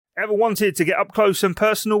Ever wanted to get up close and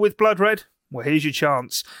personal with Blood Red? Well, here's your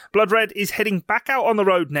chance. Blood Red is heading back out on the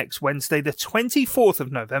road next Wednesday, the 24th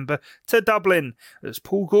of November, to Dublin, as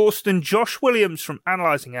Paul Gorst and Josh Williams from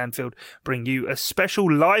Analysing Anfield bring you a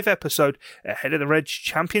special live episode ahead of the Reds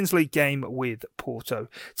Champions League game with Porto.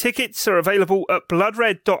 Tickets are available at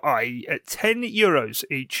bloodred.ie at €10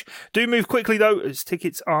 each. Do move quickly though, as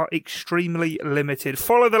tickets are extremely limited.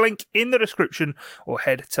 Follow the link in the description or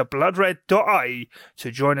head to bloodred.ie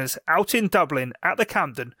to join us out in Dublin at the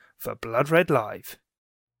Camden for Blood Red Live.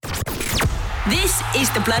 This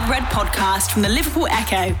is the Blood Red podcast from the Liverpool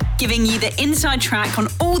Echo, giving you the inside track on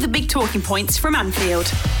all the big talking points from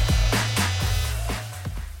Anfield.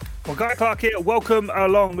 Well, Guy Clark here. Welcome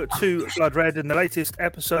along to Blood Red and the latest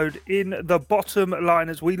episode in the bottom line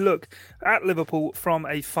as we look at Liverpool from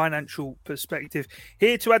a financial perspective.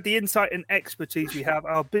 Here to add the insight and expertise, we have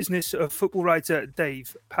our business of football writer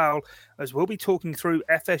Dave Powell, as we'll be talking through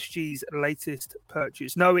FSG's latest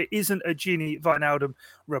purchase. No, it isn't a Gini Wijnaldum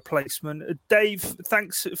replacement. Dave,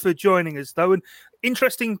 thanks for joining us, though, and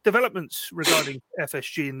interesting developments regarding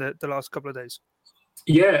FSG in the last couple of days.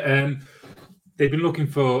 Yeah, they've been looking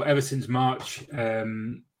for ever since March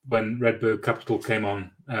when Redbird Capital came on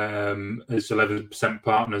as 11%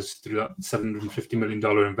 partners through that $750 million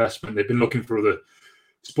investment. They've been looking for other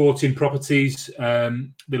sporting properties.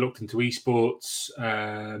 They looked into esports.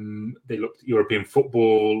 They looked at European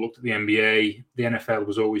football, looked at the NBA. The NFL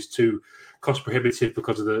was always too cost prohibitive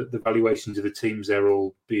because of the valuations of the teams. They're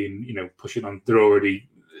all being, pushing on. They're already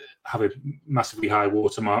have a massively high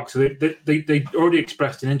watermark. So they already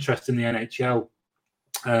expressed an interest in the NHL.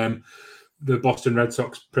 The Boston Red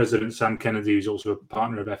Sox president, Sam Kennedy, who's also a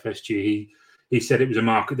partner of FSG, he said it was a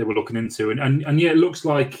market they were looking into. And yeah, it looks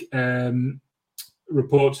like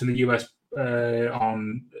reports in the US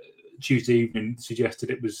on Tuesday evening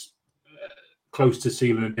suggested it was close to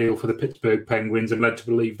sealing a deal for the Pittsburgh Penguins. I'm led to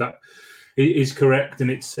believe that it is correct, and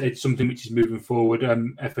it's something which is moving forward.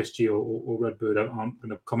 FSG or Redbird aren't going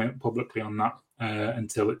to comment publicly on that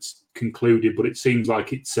until it's concluded, but it seems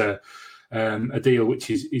like it's a deal which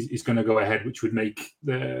is going to go ahead, which would make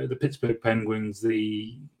the Pittsburgh Penguins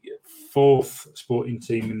the fourth sporting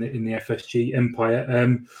team in the FSG empire.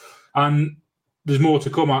 And there's more to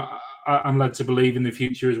come. I'm led to believe in the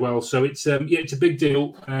future as well. So it's a big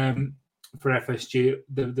deal for FSG.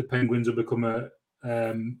 The Penguins will become a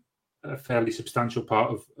fairly substantial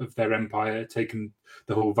part of their empire, taking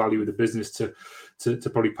the whole value of the business to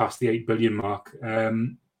probably past the 8 billion mark.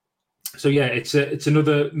 So yeah, it's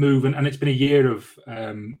another move, and it's been a year of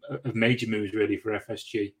major moves really for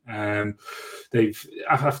FSG. They've,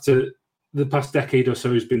 after the past decade or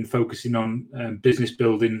so, has been focusing on business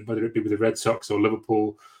building, whether it be with the Red Sox or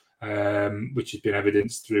Liverpool, which has been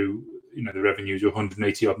evidenced through the revenues of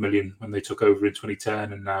 180 odd million when they took over in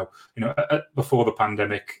 2010, and now before the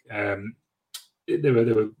pandemic they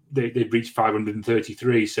reached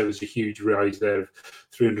 533, so there's a huge rise there of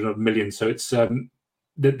 300 odd million. So it's the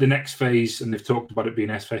next phase, and they've talked about it being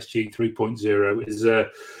FSG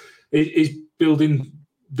 3.0, is building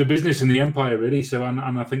the business and the empire really. So and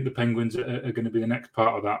I think the Penguins are going to be the next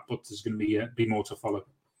part of that, but there's going to be more to follow.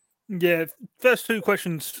 Yeah, first two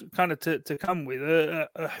questions kind of to come with.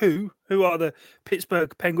 Who are the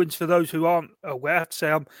Pittsburgh Penguins, for those who aren't aware? I have to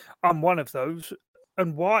say I'm one of those.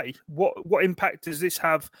 And why? What impact does this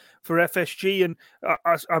have for FSG? And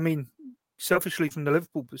I mean, selfishly from the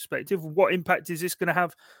Liverpool perspective, what impact is this going to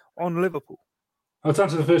have on Liverpool? I'll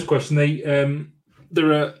answer the first question.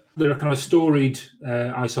 They're a kind of storied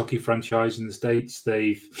ice hockey franchise in the States.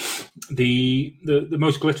 The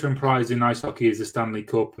most glittering prize in ice hockey is the Stanley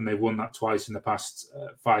Cup, and they've won that twice in the past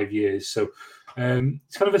 5 years. So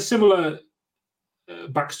it's kind of a similar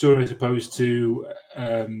backstory, I suppose, to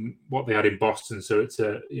what they had in Boston. So it's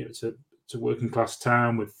a working class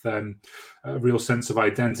town with a real sense of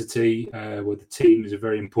identity, where the team is a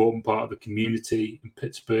very important part of the community. In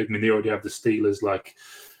Pittsburgh, I mean, they already have the Steelers, like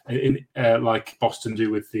Boston do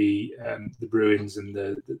with the Bruins and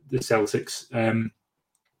the Celtics.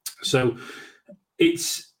 So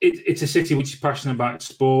it's a city which is passionate about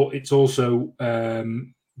sport. It's also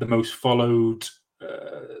the most followed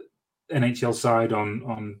NHL side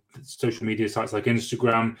on social media sites like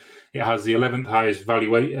Instagram. It has the 11th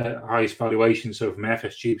highest valuation. So from an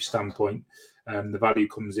FSG standpoint, the value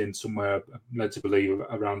comes in somewhere, I'm led to believe,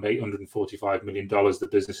 around $845 million. The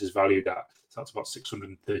business is valued at. So that's about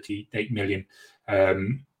 638 million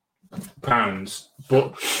pounds.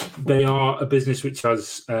 But they are a business which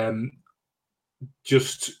has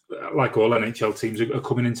just like all NHL teams are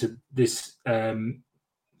coming into this on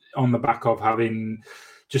the back of having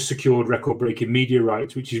just secured record-breaking media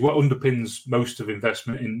rights, which is what underpins most of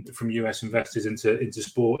investment from US investors into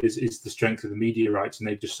sport is the strength of the media rights. And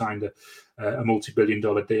they've just signed a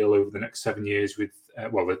multi-billion-dollar deal over the next 7 years with,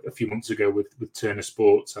 a few months ago with Turner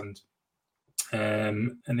Sports and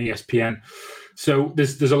ESPN. So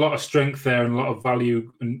there's a lot of strength there and a lot of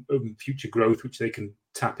value and future growth which they can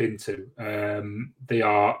tap into. They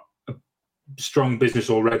are a strong business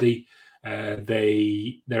already.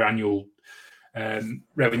 Their annual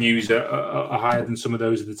revenues are higher than some of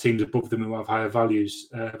those of the teams above them who have higher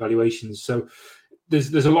valuations. So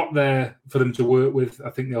there's a lot there for them to work with.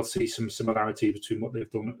 I think they'll see some similarity between what they've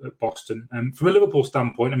done at Boston. From a Liverpool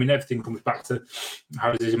standpoint, I mean, everything comes back to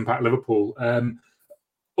how does this impact Liverpool.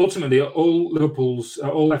 Ultimately, all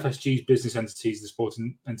FSG's business entities, the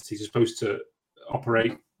sporting entities, are supposed to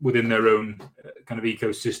operate within their own kind of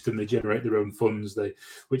ecosystem. They generate their own funds,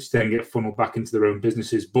 which then get funneled back into their own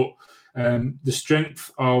businesses. But the strength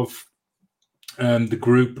of the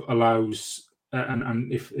group allows,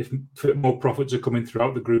 and if more profits are coming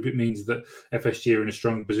throughout the group, it means that FSG are in a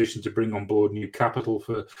strong position to bring on board new capital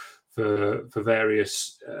for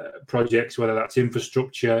various projects, whether that's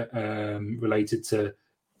infrastructure related to,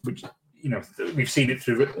 which we've seen it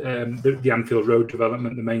through the Anfield Road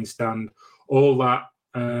development, the main stand, all that.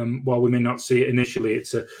 While we may not see it initially,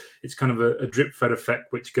 it's kind of a drip fed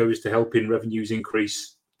effect which goes to helping revenues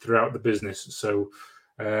increase throughout the business. So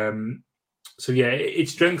yeah, it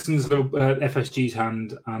strengthens FSG's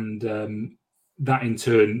hand, and that in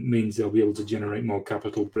turn means they'll be able to generate more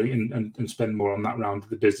capital, and spend more on that round of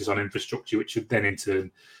the business on infrastructure, which should then in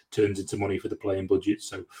turn turns into money for the playing budget.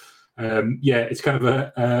 So yeah, it's kind of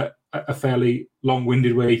a fairly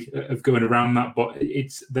long-winded way of going around that, but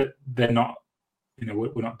it's that they're not,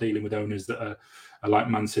 we're not dealing with owners that are like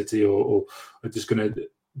Man City or are just going to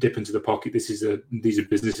dip into the pocket. These are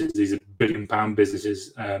businesses, these are billion-pound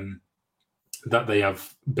businesses that they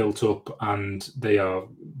have built up, and they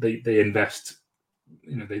invest.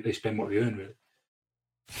 They spend what they earn, really.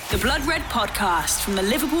 The Blood Red Podcast from the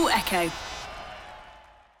Liverpool Echo.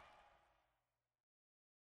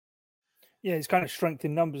 Yeah, it's kind of strength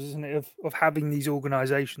in numbers, isn't it, of having these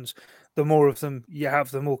organisations. The more of them you have,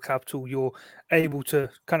 the more capital you're able to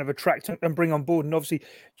kind of attract and bring on board. And obviously,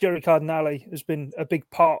 Gerry Cardinale has been a big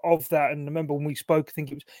part of that. And I remember when we spoke, I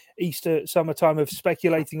think it was Easter, summertime, of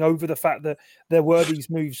speculating over the fact that there were these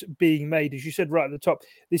moves being made. As you said right at the top,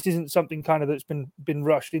 this isn't something kind of that's been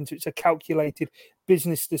rushed into. It's a calculated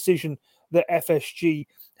business decision that FSG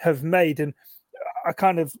have made. And I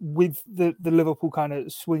kind of, with the Liverpool kind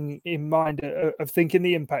of swing in mind of thinking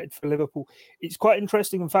the impact for Liverpool, it's quite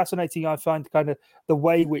interesting and fascinating. I find kind of the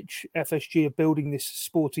way which FSG are building this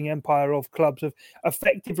sporting empire of clubs, of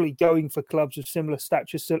effectively going for clubs of similar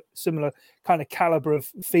stature, similar kind of caliber, of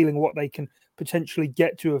feeling what they can potentially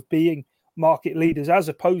get to, of being market leaders, as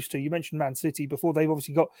opposed to, you mentioned Man City before, they've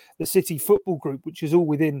obviously got the City Football Group, which is all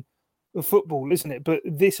within football, isn't it? But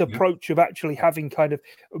this approach of actually having kind of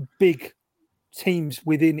big teams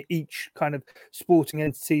within each kind of sporting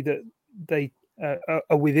entity that they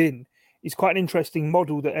are within is quite an interesting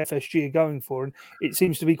model that FSG are going for, and it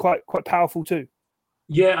seems to be quite powerful too.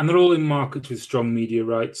 Yeah, and they're all in markets with strong media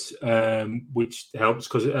rights, which helps,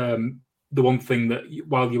 because the one thing that,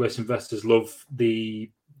 while US investors love the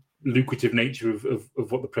lucrative nature of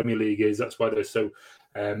what the Premier League is, that's why they're so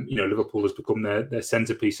Liverpool has become their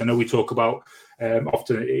centerpiece. I know we talk about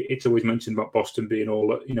often, it's always mentioned about Boston being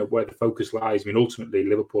all, where the focus lies. I mean, ultimately,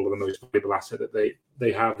 Liverpool are the most valuable asset that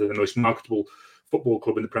they have. They're the most marketable football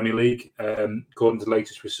club in the Premier League. According to the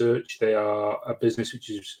latest research, they are a business which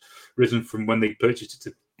has risen from when they purchased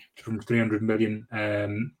it from 300 million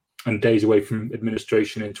and days away from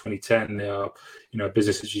administration in 2010. They are, a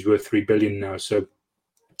business which is worth 3 billion now. So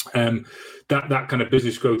that kind of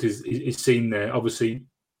business growth is seen there. Obviously,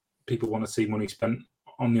 people want to see money spent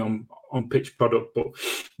on the on pitch product, but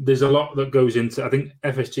there's a lot that goes into. I think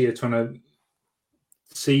FSG are trying to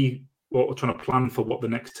see what we're trying to plan for what the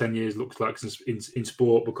next 10 years looks like in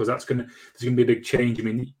sport, because there's going to be a big change. I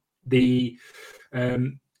mean, the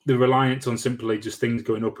reliance on simply just things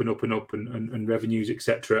going up and up and up and revenues,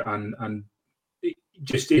 etc., and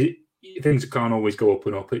things can't always go up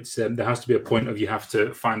and up. It's there has to be a point of you have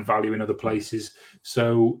to find value in other places.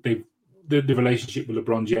 So the relationship with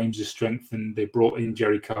LeBron James is strengthened. They brought in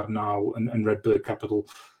Gerry Cardinale and Redbird Capital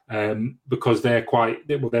because their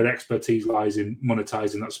expertise lies in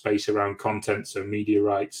monetizing that space around content, so media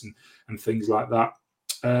rights and things like that.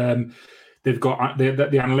 They've got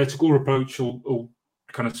the analytical approach will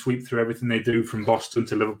kind of sweep through everything they do, from Boston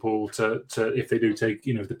to Liverpool to if they do take,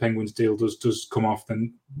 if the Penguins deal does come off,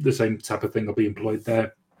 then the same type of thing will be employed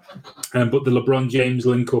there. But the LeBron James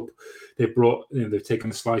link up, they've taken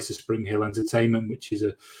a slice of Spring Hill Entertainment, which is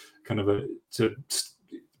a kind of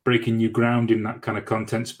breaking new ground in that kind of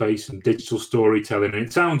content space and digital storytelling. And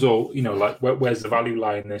it sounds all, like where's the value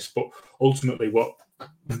lie in this? But ultimately, what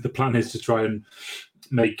the plan is to try and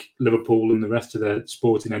make Liverpool and the rest of their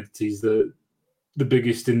sporting entities the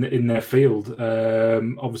biggest in their field.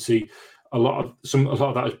 Obviously, a lot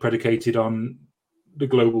of that is predicated on the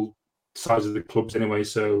global size of the clubs anyway.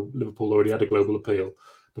 So Liverpool already had a global appeal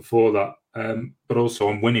before that, but also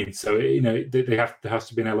on winning. So there has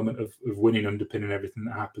to be an element of winning underpinning everything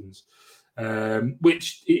that happens,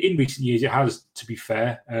 which in recent years it has, to be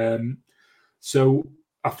fair. So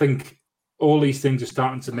I think all these things are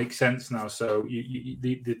starting to make sense now. So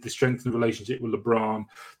the strengthened relationship with LeBron,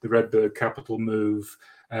 the Redbird Capital moves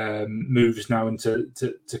now into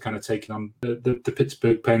kind of taking on the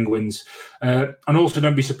Pittsburgh Penguins, and also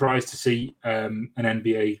don't be surprised to see an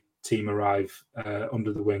NBA team arrive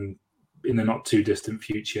under the wing in the not too distant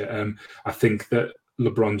future. I think that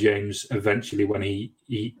LeBron James eventually, when he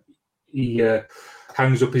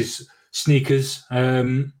hangs up his sneakers,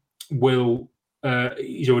 will.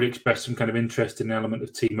 He's already expressed some kind of interest in the element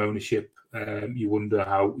of team ownership. You wonder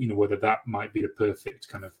how, whether that might be the perfect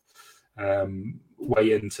kind of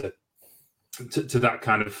way into that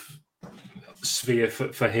kind of sphere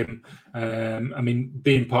for him. I mean,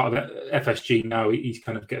 being part of FSG now, he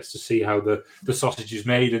kind of gets to see how the sausage is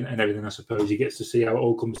made and everything. I suppose he gets to see how it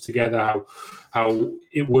all comes together, how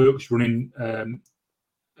it works running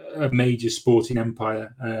a major sporting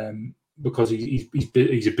empire. Because he's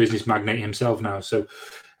a business magnate himself now. So,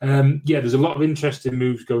 there's a lot of interesting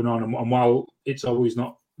moves going on. And while it's always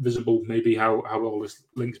not visible, maybe how all this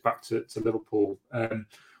links back to Liverpool,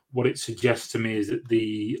 what it suggests to me is that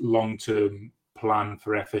the long-term plan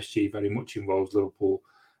for FSG very much involves Liverpool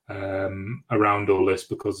around all this,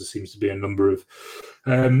 because there seems to be a number of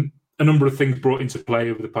things brought into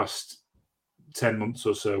play over the past 10 months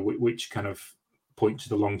or so, which kind of point to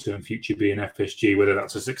the long-term future being FSG, whether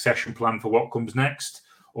that's a succession plan for what comes next,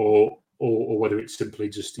 or whether it's simply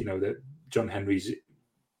just that John Henry's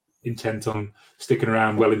intent on sticking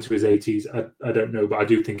around well into his 80s. I don't know, but I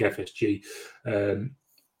do think FSG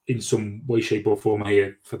in some way, shape or form are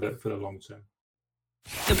here for the long term.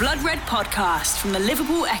 The Blood Red Podcast from the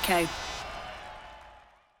Liverpool Echo.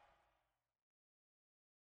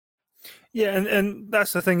 Yeah, and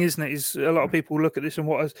that's the thing, isn't it? Is a lot of people look at this and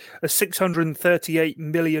what a £638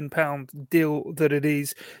 million deal that it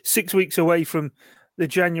is, 6 weeks away from the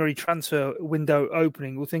January transfer window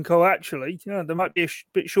opening. We'll think, actually, there might be a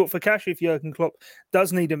bit short for cash if Jurgen Klopp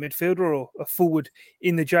does need a midfielder or a forward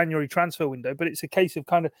in the January transfer window. But it's a case of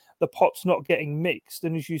kind of the pots not getting mixed.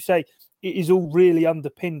 And as you say, it is all really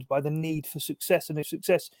underpinned by the need for success. And if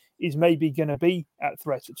success is maybe going to be at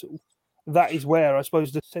threat at all, that is where I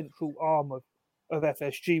suppose the central arm of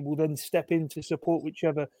FSG will then step in to support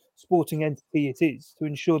whichever sporting entity it is, to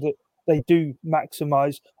ensure that they do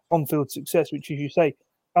maximise on-field success, which, as you say,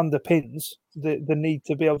 underpins the need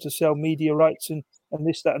to be able to sell media rights and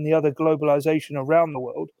this, that and the other globalisation around the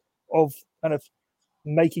world of kind of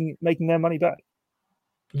making their money back.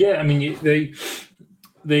 Yeah, I mean,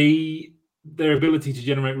 their ability to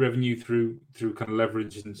generate revenue through kind of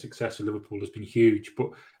leverage and success of Liverpool has been huge. But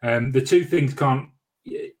the two things can't,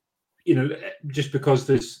 just because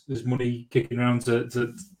there's money kicking around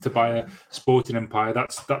to buy a sporting empire,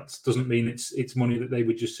 that doesn't mean it's money that they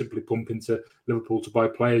would just simply pump into Liverpool to buy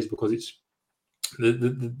players, because it's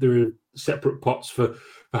there are separate pots for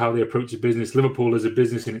how they approach the business. Liverpool is a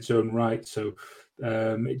business in its own right, so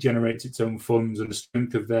it generates its own funds, and the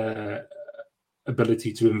strength of their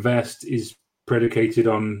ability to invest is predicated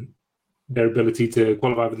on their ability to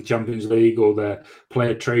qualify for the Champions League or their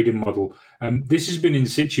player trading model. This has been in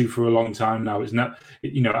situ for a long time now. It's not,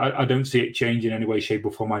 I don't see it change in any way, shape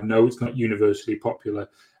or form. I know it's not universally popular.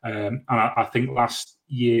 And I think last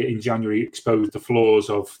year in January exposed the flaws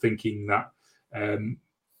of thinking that,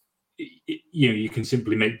 you can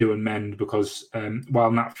simply make do and mend, because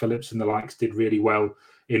while Nat Phillips and the likes did really well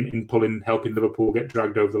in helping Liverpool get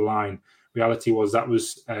dragged over the line, reality was that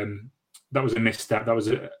was a misstep. That was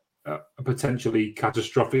a potentially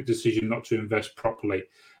catastrophic decision not to invest properly,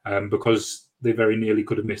 because they very nearly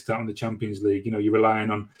could have missed out on the Champions League. You're relying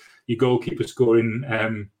on your goalkeeper scoring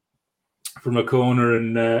from a corner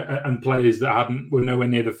and players that were nowhere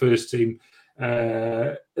near the first team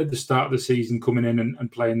at the start of the season coming in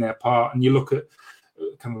and playing their part. And you look at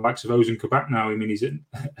kind of likes of Ozan Kabak now. I mean, he's in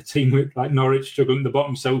a team with like Norwich struggling at the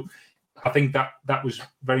bottom. So I think that was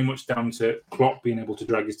very much down to Klopp being able to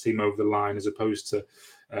drag his team over the line, as opposed to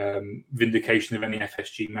vindication of any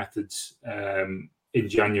FSG methods in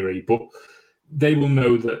January, but they will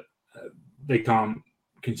know that they can't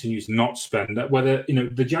continue to not spend. Whether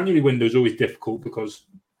the January window is always difficult because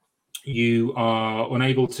you are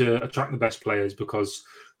unable to attract the best players because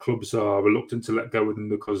clubs are reluctant to let go of them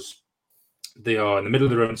because they are in the middle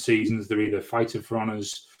of their own seasons. They're either fighting for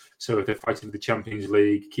honours. So if they're fighting for the Champions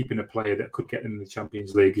League, keeping a player that could get them in the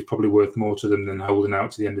Champions League is probably worth more to them than holding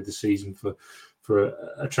out to the end of the season for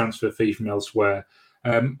a transfer fee from elsewhere.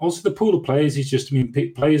 Also, the pool of players is just,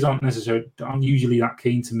 players aren't usually that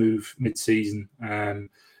keen to move mid-season.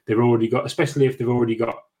 They've already got, especially if they've already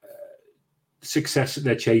got success that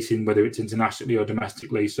they're chasing, whether it's internationally or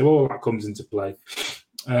domestically. So all that comes into play.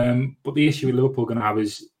 But the issue with Liverpool going to have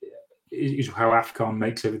is how AFCON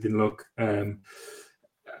makes everything look.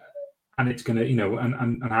 And it's going to,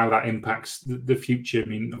 and how that impacts the future.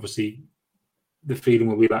 Obviously, the feeling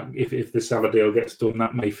will be like if the Salah deal gets done,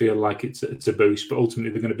 that may feel like it's a boost, but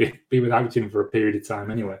ultimately they're going to be without him for a period of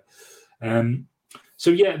time anyway.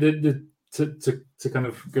 So yeah, to kind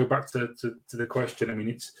of go back to the question,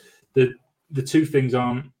 it's the two things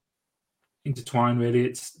aren't intertwined really.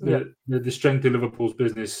 It's the strength of Liverpool's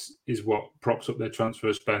business is what props up their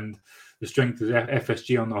transfer spend. The strength of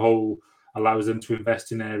FSG on the whole allows them to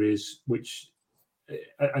invest in areas which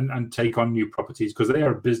and take on new properties because they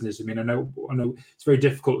are a business. I know it's very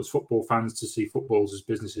difficult as football fans to see footballs as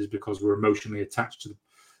businesses because we're emotionally attached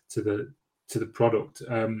to the product.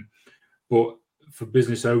 But for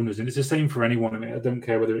business owners, and it's the same for anyone. I don't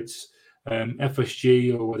care whether it's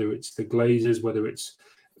FSG or whether it's the Glazers, whether it's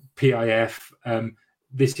PIF.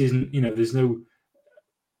 This isn't. There's no.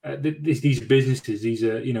 These businesses, these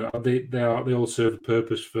are, they all serve a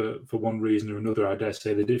purpose for one reason or another. I dare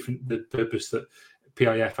say the purpose that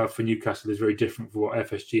PIF have for Newcastle is very different for what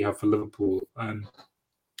FSG have for Liverpool.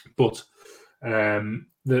 But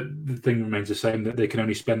the thing remains the same, that they can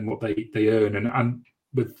only spend what they earn, and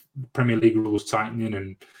with Premier League rules tightening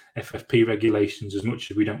and FFP regulations, as much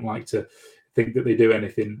as we don't like to think that they do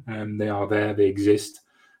anything, they are there, they exist.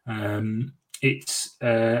 Liverpool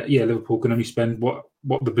can only spend what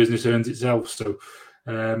the business earns itself. So,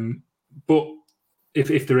 but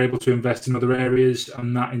if they're able to invest in other areas,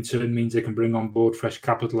 and that in turn means they can bring on board fresh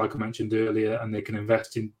capital, like I mentioned earlier, and they can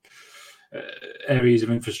invest in areas of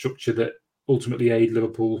infrastructure that ultimately aid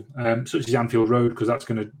Liverpool, such as Anfield Road, because that's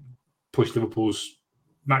going to push Liverpool's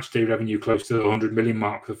matchday revenue close to the 100 million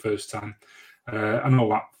mark for the first time, and all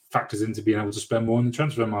that factors into being able to spend more in the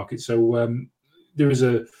transfer market. So there is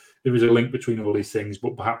a link between all these things,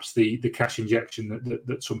 but perhaps the cash injection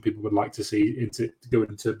that some people would like to see going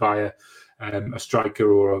into buy a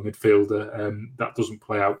striker or a midfielder, that doesn't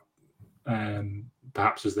play out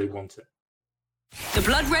perhaps as they want it. The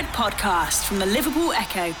Blood Red Podcast from the Liverpool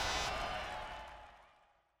Echo.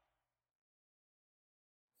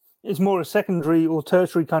 It's more a secondary or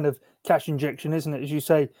tertiary kind of cash injection, isn't it? As you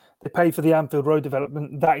say, they pay for the Anfield Road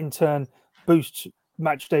development. That in turn boosts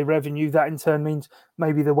matchday revenue. That in turn means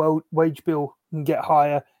maybe the wage bill can get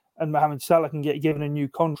higher and Mohamed Salah can get given a new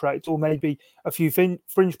contract, or maybe a few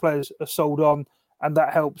fringe players are sold on, and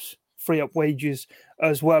that helps free up wages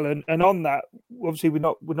as well. And on that, obviously we've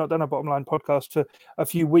not done a Bottom Line podcast for a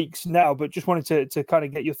few weeks now, but just wanted to kind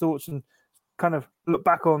of get your thoughts and kind of look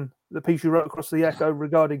back on the piece you wrote across the Echo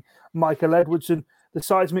regarding Michael Edwards and the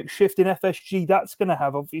seismic shift in FSG that's going to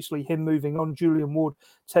have. Obviously him moving on, Julian Ward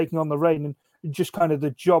taking on the reign, and just kind of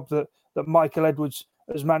the job that Michael Edwards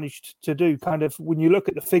has managed to do. Kind of when you look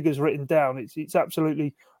at the figures written down, it's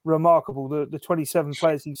absolutely remarkable. The 27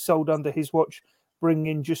 players he's sold under his watch bring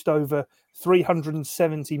in just over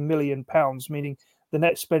 £370 million, meaning the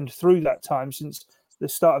net spend through that time since the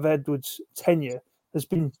start of Edwards' tenure has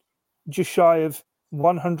been just shy of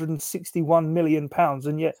 £161 million,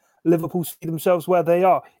 and yet Liverpool see themselves where they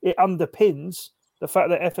are. It underpins the fact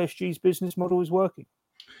that FSG's business model is working.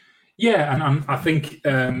 Yeah, and I think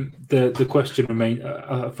the question remains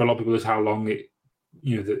for a lot of people is how long it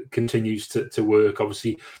that continues to work.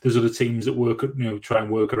 Obviously, there's other teams that try and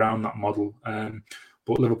work around that model.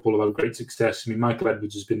 But Liverpool have had great success. Michael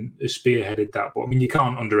Edwards has spearheaded that. But you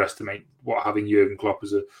can't underestimate what having Jurgen Klopp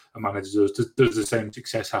as a manager does. Does the same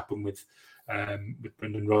success happen with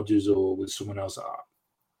Brendan Rodgers or with someone else?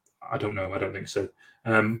 I don't know. I don't think so.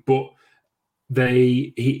 But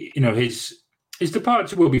his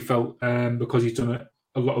departure will be felt because he's done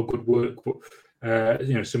a lot of good work. But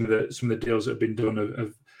some of the deals that have been done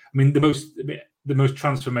the most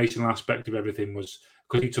transformational aspect of everything was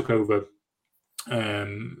because he took over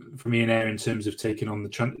from Ian Ayre in terms of taking on the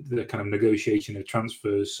kind of negotiation of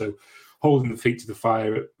transfers. So holding the feet to the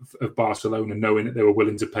fire of Barcelona, knowing that they were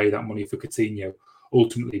willing to pay that money for Coutinho,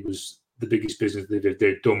 ultimately was the biggest business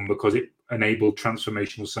they've done, because it enabled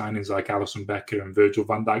transformational signings like Alisson Becker and Virgil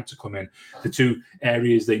van Dijk to come in, the two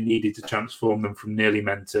areas they needed to transform them from nearly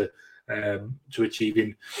men to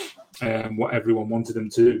achieving what everyone wanted them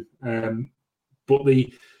to. But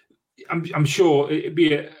I'm sure it'd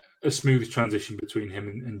be a smooth transition between him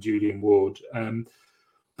and Julian Ward.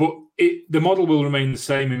 But the model will remain the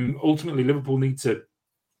same. And ultimately, Liverpool need to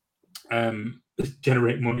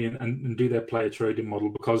generate money and do their player trading model,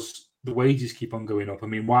 because the wages keep on going up. I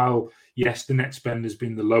mean, while, yes, the net spend has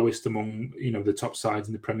been the lowest among, the top sides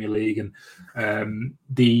in the Premier League, and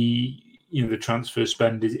the transfer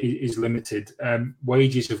spend is limited.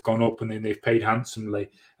 Wages have gone up, and then they've paid handsomely.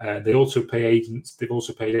 They also pay agents. They've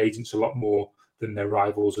also paid agents a lot more than their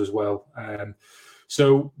rivals as well.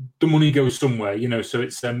 So the money goes somewhere, So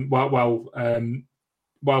it's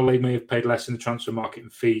while they may have paid less in the transfer market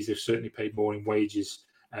and fees, they've certainly paid more in wages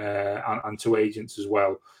and to agents as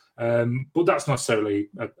well. But that's not necessarily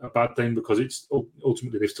a bad thing, because it's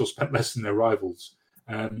ultimately they've still spent less than their rivals.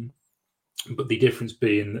 But the difference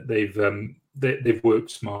being that they've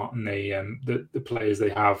worked smart, and the players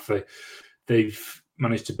they have, they've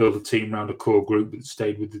managed to build a team around a core group that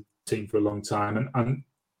stayed with the team for a long time. And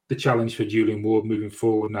the challenge for Julian Ward moving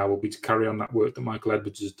forward now will be to carry on that work that Michael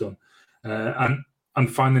Edwards has done, and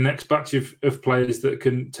find the next batch of players that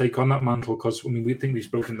can take on that mantle. Because we think we've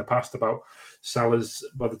spoken in the past about Salah's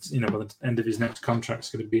by the end of his next contract is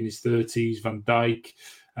going to be in his 30s. Van Dijk,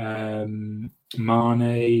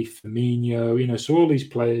 Mane, Firmino, so all these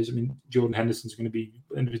players. Jordan Henderson's going to be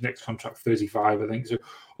end of his next contract 35, I think. So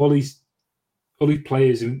all these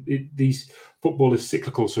players, and these football is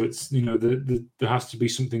cyclical. So it's there has to be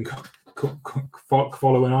something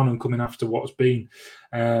following on and coming after what's been,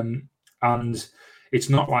 and it's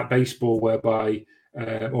not like baseball, whereby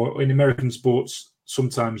or in American sports,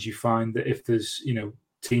 sometimes you find that if there's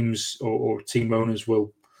teams or team owners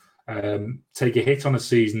will take a hit on a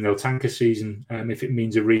season, they'll tank a season if it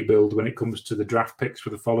means a rebuild when it comes to the draft picks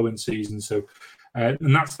for the following season. So,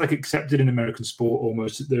 and that's like accepted in American sport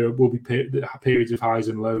almost. There will be periods of highs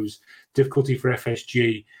and lows. Difficulty for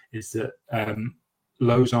FSG is that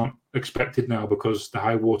lows aren't expected now, because the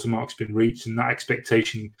high watermark's been reached, and that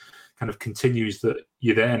expectation kind of continues that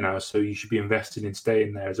you're there now, so you should be investing in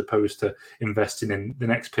staying there, as opposed to investing in the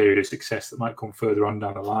next period of success that might come further on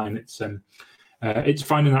down the line. It's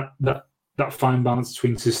finding that fine balance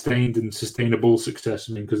between sustained and sustainable success.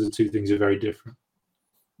 Because the two things are very different.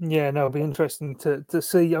 Yeah, no, it'll be interesting to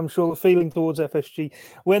see. I'm sure the feeling towards FSG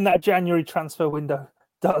when that January transfer window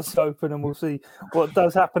does open, and we'll see what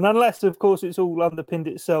does happen. Unless, of course, it's all underpinned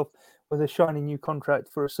itself with a shiny new contract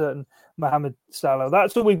for a certain Mohamed Salah.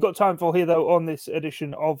 That's all we've got time for here, though, on this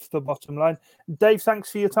edition of The Bottom Line. Dave,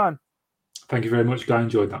 thanks for your time. Thank you very much, Guy.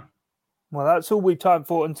 Enjoyed that. Well, that's all we've time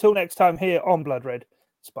for. Until next time here on Blood Red,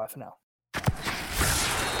 it's bye for now.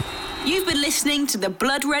 You've been listening to the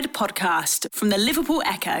Blood Red podcast from the Liverpool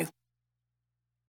Echo.